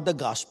obey not the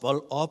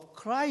gospel of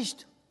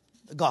Christ.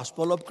 The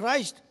gospel of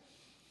Christ.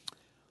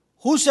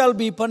 Who shall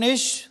be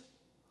punished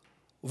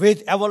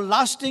with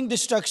everlasting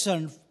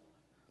destruction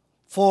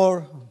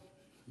for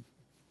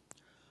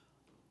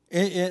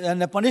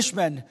and a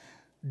punishment.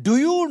 Do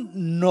you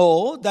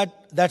know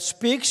that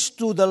speaks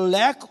to the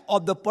lack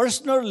of the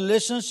personal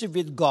relationship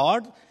with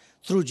God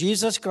through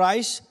Jesus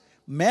Christ?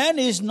 Man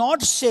is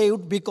not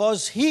saved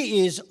because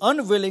he is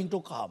unwilling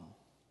to come.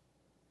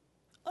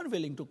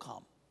 Unwilling to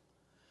come.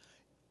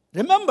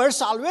 Remember,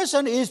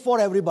 salvation is for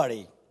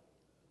everybody.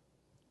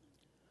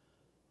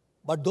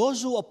 But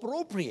those who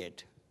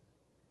appropriate,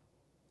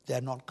 they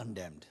are not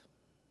condemned.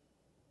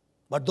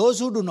 But those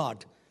who do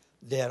not,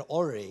 they are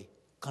already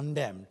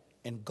condemned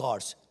in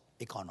God's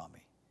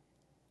economy.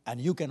 And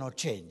you cannot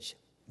change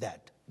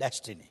that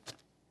destiny.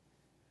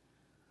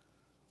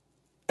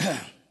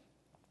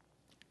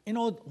 You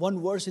know,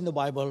 one verse in the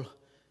Bible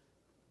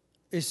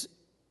is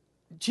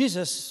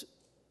Jesus,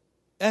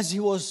 as he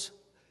was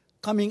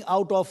coming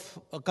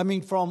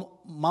from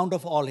Mount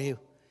of Olive,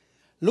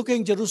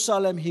 looking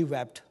Jerusalem, he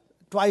wept.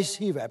 Twice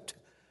he wept.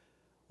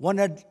 One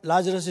at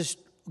Lazarus'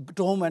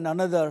 tomb and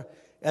another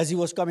as he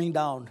was coming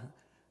down.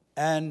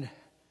 And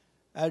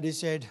he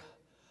said,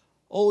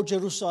 "Oh,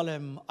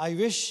 Jerusalem, I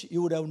wish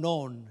you would have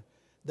known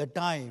the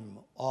time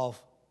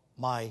of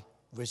my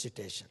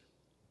visitation."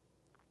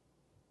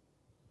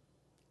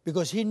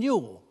 Because he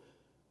knew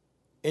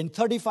in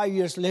 35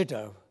 years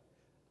later,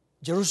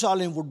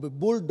 Jerusalem would be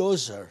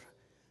bulldozed.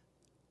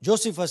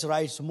 Josephus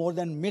writes, more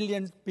than 1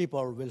 million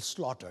people will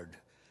slaughtered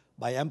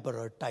by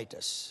Emperor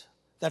Titus.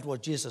 That's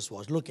what Jesus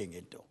was looking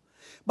into.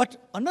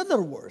 But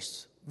another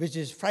verse, which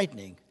is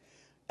frightening,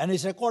 and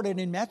is recorded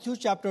in Matthew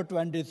chapter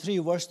 23,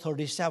 verse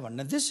 37.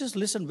 And this is,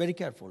 listen very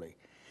carefully.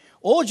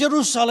 "O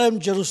Jerusalem,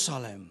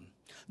 Jerusalem,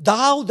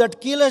 thou that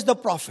killest the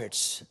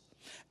prophets,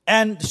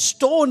 and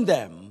stone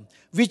them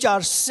which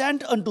are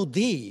sent unto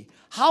thee,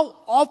 how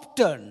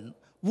often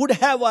would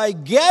have I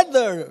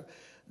gathered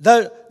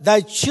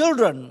thy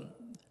children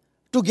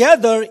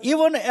together,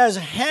 even as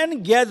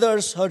hen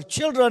gathers her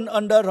children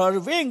under her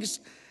wings,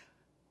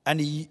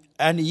 and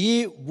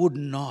ye would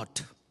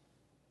not."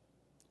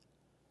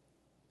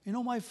 You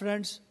know, my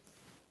friends,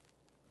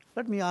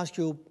 let me ask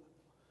you,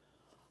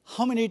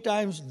 how many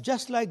times,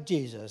 just like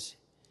Jesus,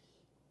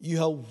 you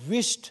have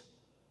wished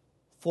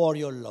for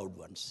your loved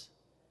ones?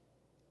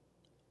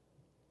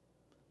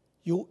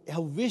 You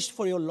have wished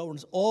for your loved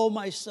ones. "Oh,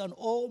 my son,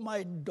 oh,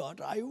 my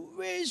daughter, I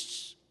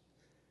wish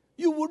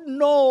you would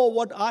know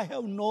what I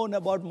have known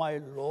about my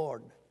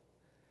Lord."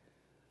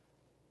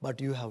 But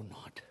you have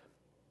not.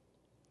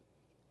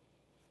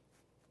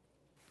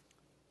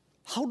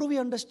 How do we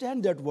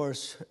understand that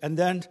verse? And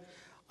then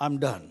I'm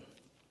done.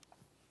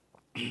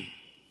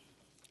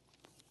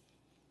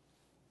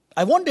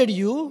 I wanted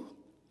you,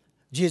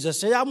 Jesus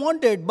said, I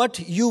wanted, but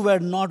you were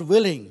not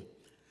willing.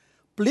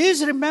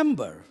 Please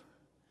remember,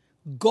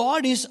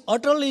 God is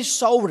utterly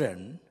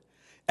sovereign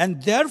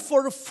and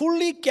therefore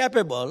fully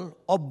capable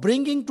of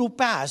bringing to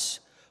pass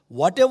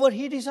whatever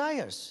he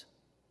desires.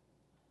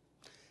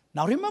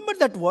 Now remember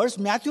that verse,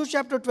 Matthew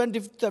chapter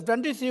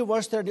 23,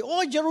 verse 30.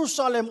 Oh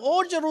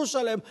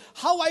Jerusalem,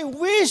 how I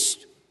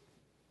wished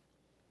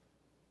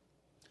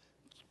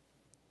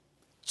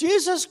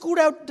Jesus could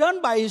have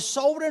done by his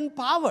sovereign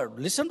power.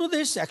 Listen to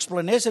this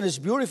explanation, is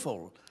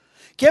beautiful.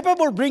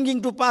 Capable of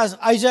bringing to pass,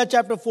 Isaiah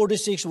chapter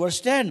 46, verse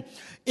 10,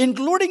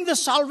 including the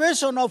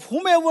salvation of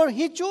whomever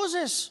he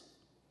chooses.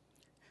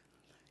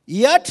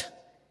 Yet,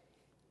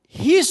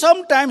 he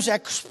sometimes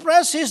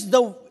expresses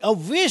a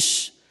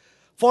wish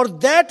for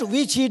that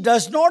which he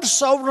does not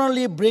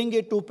sovereignly bring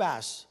it to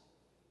pass.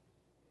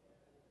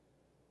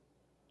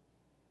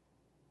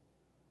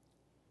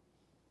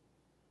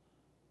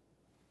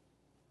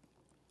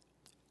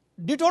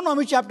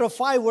 Deuteronomy chapter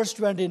 5, verse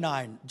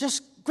 29.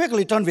 Just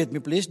quickly turn with me,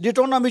 please.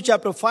 Deuteronomy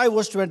chapter 5,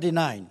 verse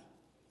 29.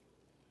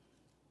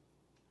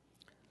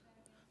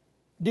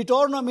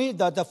 Deuteronomy,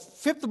 the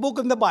fifth book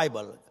in the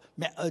Bible.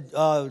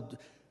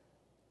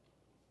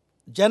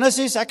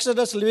 Genesis,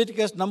 Exodus,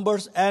 Leviticus,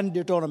 Numbers, and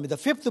Deuteronomy. The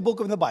fifth book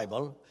in the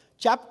Bible.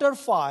 Chapter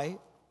 5,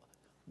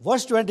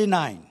 verse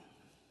 29.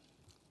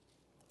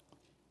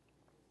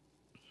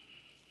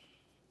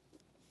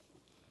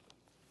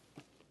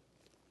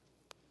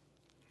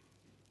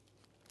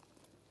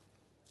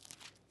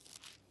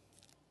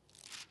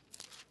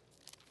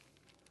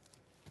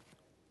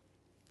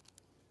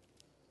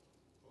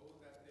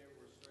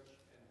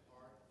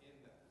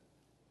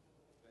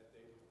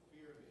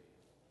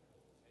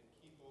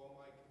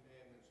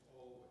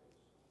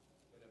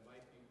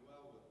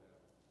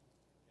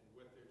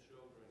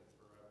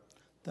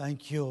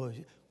 Thank you.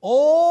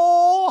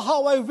 Oh,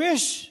 how I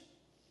wish.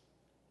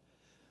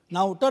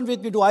 Now turn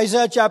with me to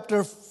Isaiah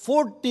chapter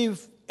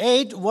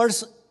 48,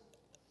 verse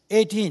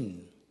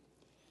 18.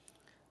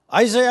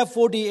 Isaiah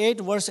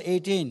 48, verse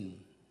 18.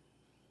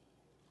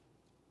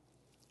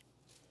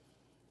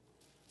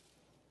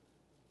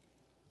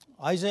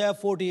 Isaiah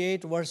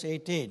 48, verse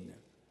 18.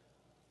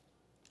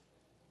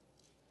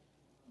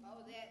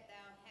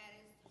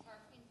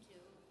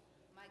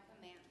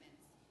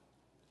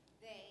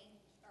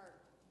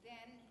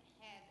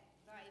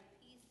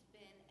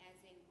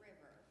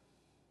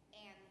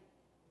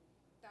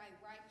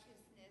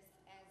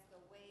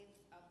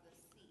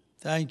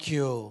 Thank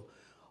you.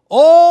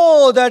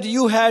 Oh, that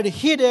you had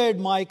heeded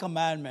my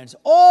commandments.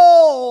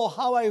 Oh,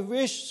 how I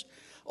wish.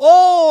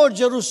 Oh,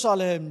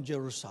 Jerusalem,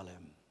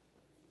 Jerusalem.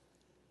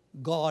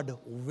 God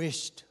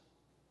wished.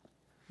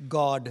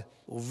 God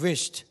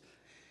wished.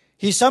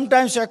 He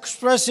sometimes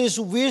expresses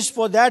wish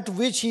for that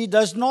which he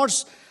does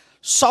not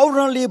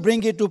sovereignly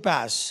bring it to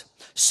pass.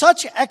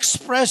 Such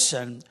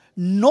expression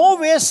no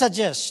way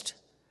suggests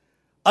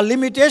a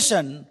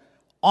limitation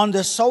on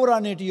the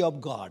sovereignty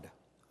of God.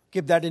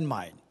 Keep that in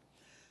mind.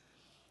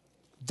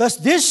 Thus,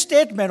 this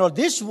statement or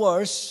this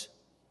verse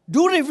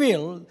do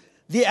reveal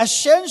the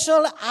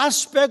essential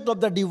aspect of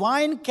the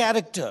divine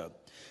character.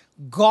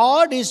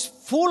 God is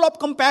full of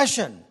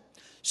compassion,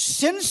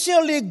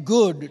 sincerely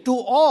good to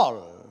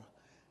all.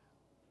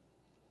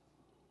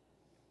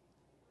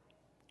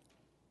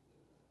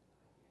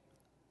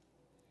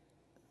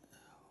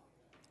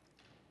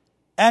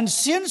 And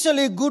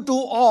sincerely good to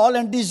all,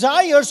 and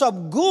desires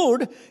of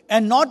good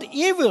and not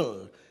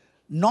evil,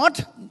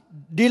 not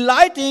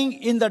delighting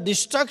in the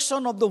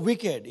destruction of the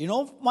wicked. You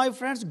know, my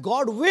friends,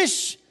 God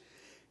wish.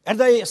 At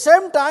the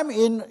same time,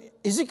 in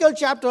Ezekiel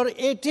chapter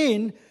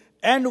 18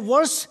 and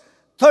verse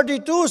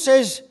 32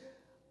 says,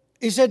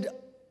 he said,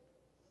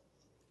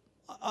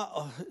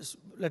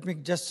 let me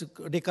just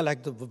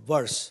recollect the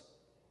verse.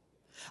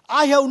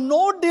 I have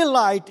no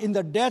delight in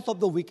the death of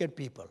the wicked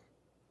people.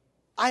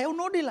 I have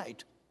no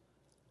delight.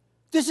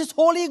 This is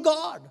holy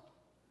God.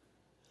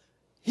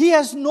 He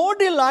has no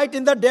delight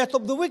in the death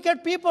of the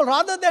wicked people.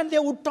 Rather than they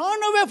would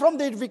turn away from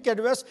their wicked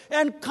ways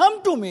and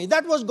come to me.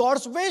 That was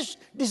God's wish,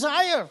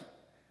 desire.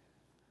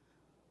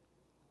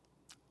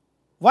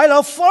 While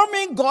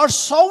affirming God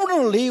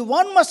sovereignly,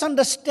 one must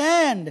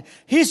understand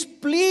his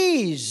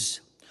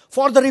pleas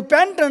for the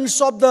repentance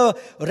of the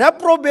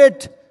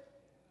reprobate,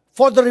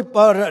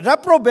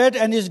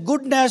 and his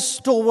goodness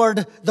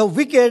toward the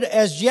wicked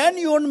as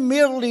genuine,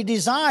 merely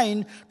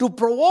designed to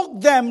provoke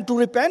them to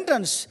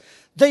repentance.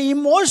 The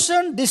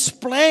emotion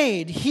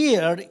displayed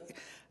here,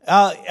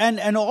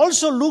 and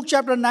also Luke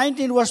chapter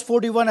 19, verse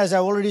 41, as I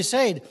already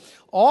said,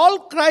 all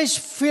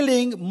Christ's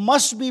feeling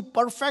must be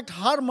perfect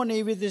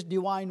harmony with his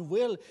divine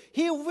will.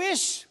 He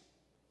wished.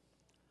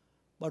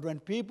 But when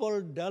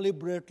people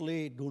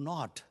deliberately do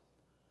not,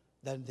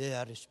 then they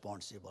are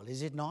responsible.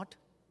 Is it not?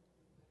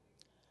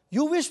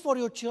 You wish for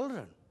your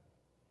children.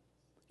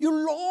 You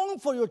long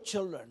for your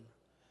children.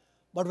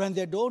 But when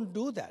they don't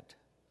do that,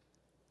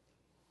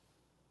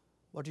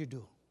 what do you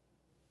do?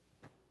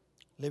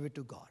 Leave it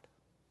to God.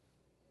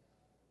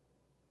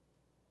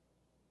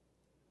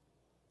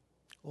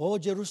 Oh,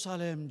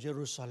 Jerusalem,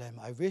 Jerusalem,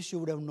 I wish you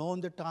would have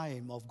known the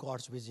time of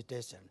God's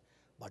visitation,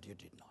 but you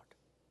did not.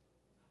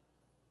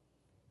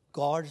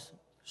 God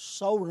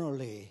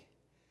sovereignly,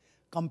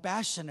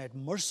 compassionate,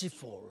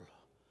 merciful,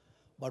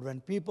 but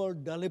when people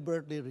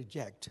deliberately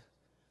reject,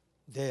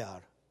 they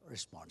are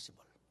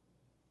responsible.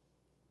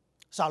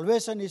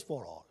 Salvation is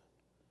for all,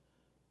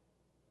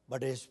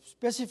 but it is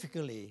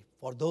specifically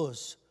for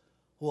those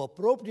who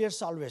appropriate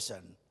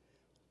salvation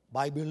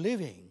by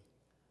believing,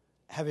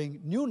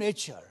 having new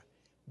nature,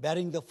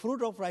 bearing the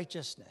fruit of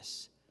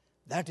righteousness.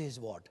 That is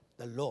what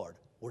the Lord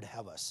would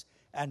have us.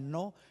 And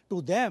no,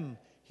 to them,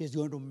 He is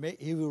going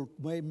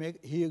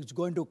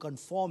to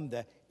conform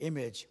the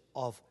image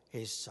of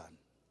His Son.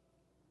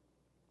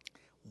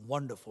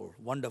 Wonderful,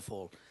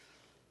 wonderful.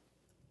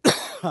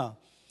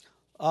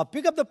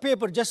 Pick up the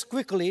paper just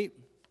quickly.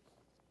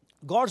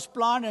 God's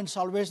plan and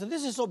salvation.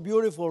 This is so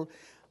beautiful.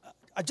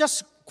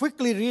 Just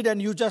quickly read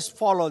and you just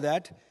follow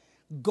that.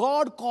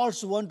 God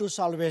calls one to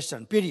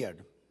salvation,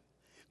 period.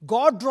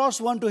 God draws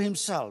one to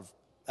Himself.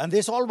 And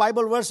this all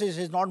Bible verses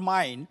is not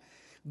mine.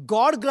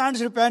 God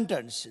grants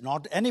repentance,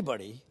 not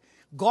anybody.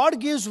 God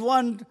gives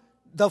one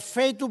the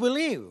faith to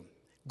believe.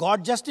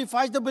 God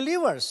justifies the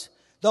believers.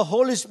 The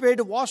Holy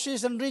Spirit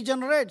washes and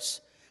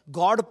regenerates.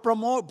 God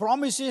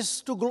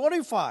promises to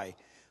glorify.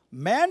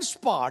 Man's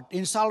part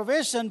in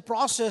salvation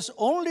process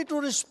only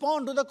to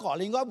respond to the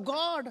calling of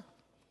God.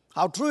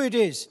 How true it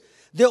is.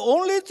 The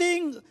only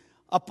thing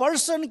a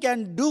person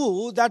can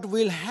do that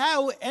will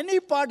have any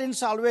part in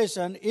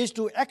salvation is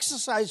to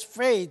exercise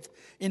faith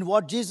in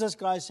what Jesus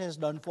Christ has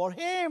done for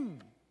him.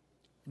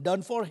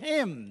 Done for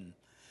him.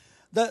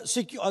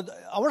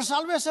 Our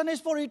salvation is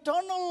for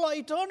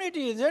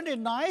eternity. Isn't it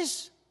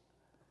nice?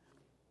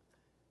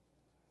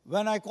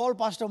 When I called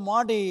Pastor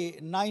Marty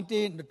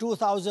in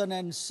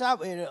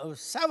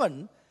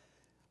 2007,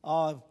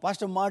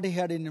 Pastor Marty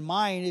had in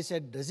mind, he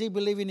said, does he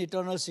believe in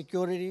eternal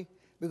security?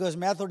 Because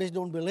Methodists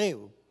don't believe.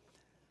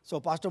 So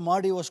Pastor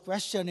Marty was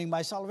questioning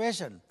my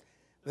salvation,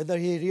 whether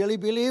he really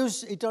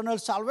believes eternal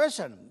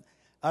salvation.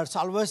 Or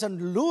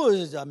salvation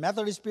lose.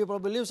 Methodist people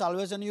believe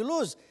salvation you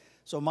lose.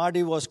 So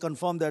Marty was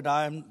confirmed that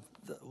I am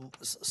the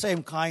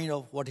same kind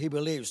of what he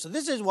believes. So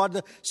this is what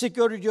the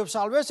security of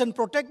salvation,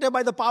 protected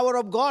by the power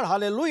of God.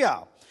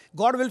 Hallelujah.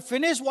 God will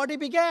finish what He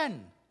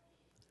began.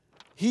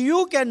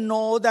 You can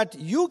know that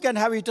you can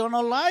have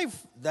eternal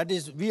life. That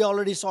is, we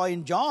already saw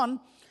in John.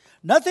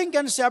 Nothing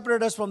can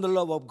separate us from the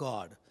love of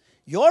God.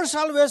 Your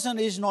salvation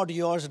is not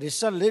yours.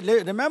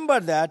 Remember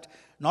that,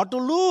 not to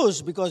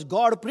lose, because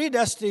God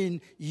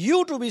predestined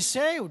you to be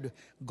saved.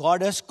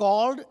 God has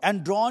called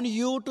and drawn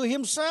you to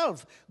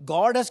Himself.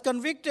 God has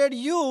convicted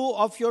you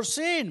of your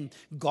sin.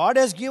 God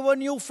has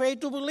given you faith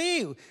to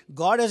believe.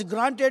 God has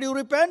granted you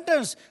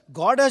repentance.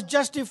 God has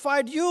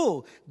justified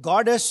you.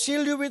 God has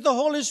sealed you with the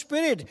Holy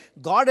Spirit.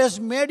 God has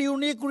made you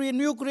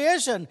new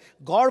creation.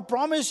 God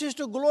promises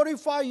to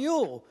glorify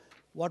you.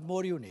 What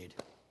more you need?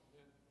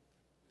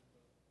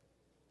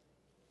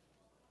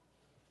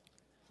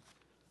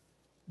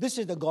 This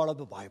is the God of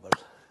the Bible.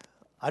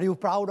 Are you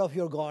proud of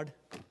your God?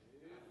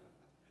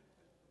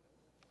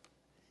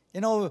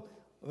 You know,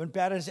 when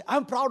parents say,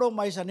 I'm proud of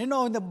my son. You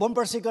know, when the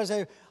bumper stickers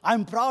say,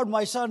 I'm proud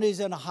my son is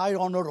in a high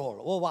honor roll.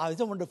 Oh, wow,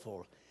 it's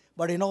wonderful.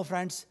 But you know,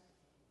 friends,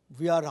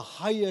 we are the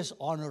highest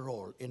honor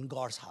roll in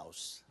God's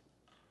house.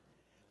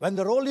 When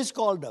the roll is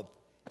called up,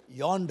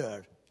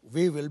 yonder,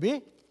 we will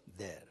be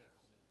there.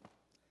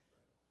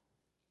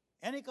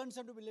 Any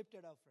concern to be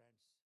lifted up, friends?